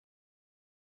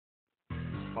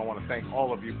I want to thank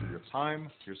all of you for your time,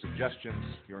 your suggestions,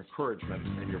 your encouragement,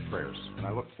 and your prayers. And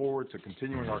I look forward to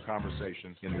continuing our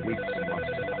conversation in the weeks and months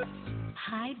to come.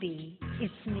 Hi, B.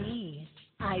 It's me,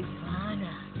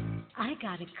 Ivana. I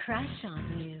got a crush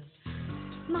on you.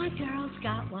 My girl's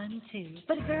got one, too.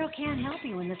 But a girl can't help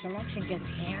you when this election gets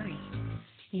hairy.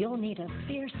 You'll need a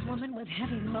fierce woman with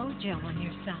heavy mojo on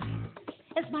your side.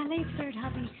 As my late third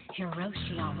hubby,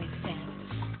 Hiroshi, always said,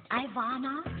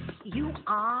 Ivana, you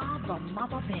are the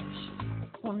mother bitch.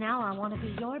 Well, now I want to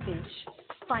be your bitch.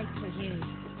 Fight for you.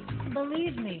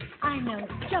 Believe me, I know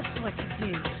just what to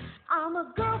do. I'm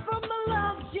a girl from the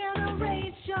love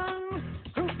generation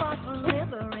who fought for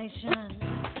liberation.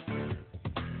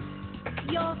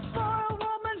 You're for a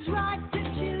woman's right to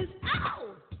choose. Ow!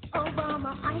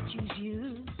 Obama, I choose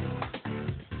you.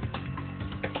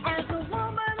 As a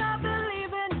woman, I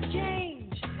believe in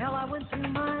change. Hell, I went through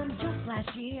mine just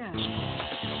last year.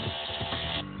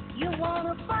 You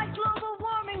want to fight global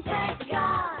warming, thank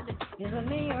God. Is it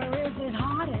me or is it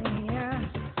hot in here?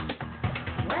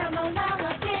 Well,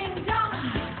 ding dong.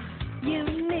 You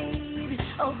need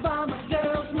Obama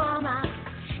girl's mama.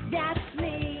 That's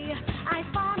me. I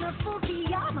found a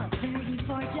Fukuyama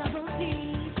 34 double D.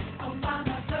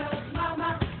 Obama girl's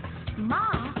mama. Ma.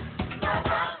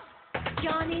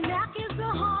 Johnny Mac is the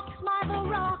hawk, my the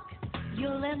rock.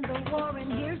 You'll end the war,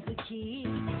 and here's the key.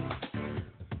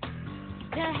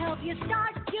 To help you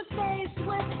start your face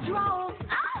withdrawal.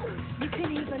 Oh, you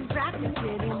can even practice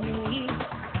it in me.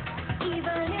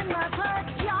 Even in my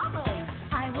pajamas,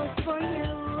 I was for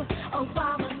you.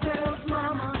 Obama girl's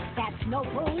mama. That's no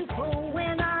poo-poo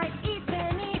when I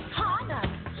even eat Hana.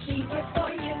 She was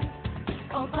for you.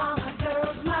 Obama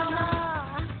girl's mama.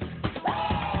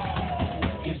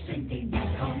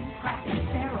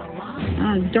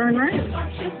 Darn right.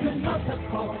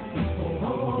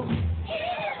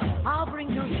 I'll bring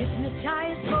those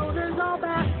hypnotized voters all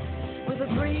back with a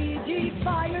 3D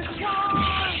fire charm.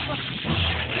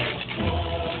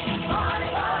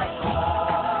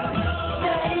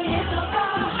 Say it's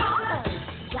Obama,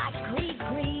 like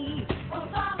Cree.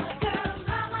 Obama girl,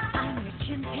 mama. I'm your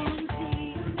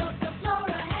chimpanzee. North of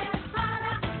Flora and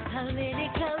Fauna.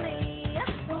 Politically.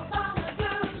 Obama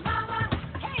girl, mama.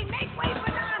 Hey, make way,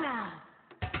 banana.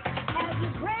 As a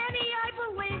granny, I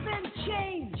believe in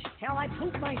change. Hell, I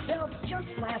pooped myself just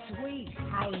last week.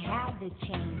 I had to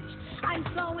change. I'm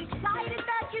so excited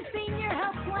that your senior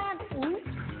health plan. Oops,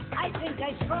 I think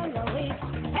I sprung a leak.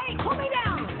 Hey, cool me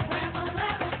down.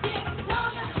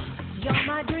 You're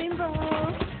my dream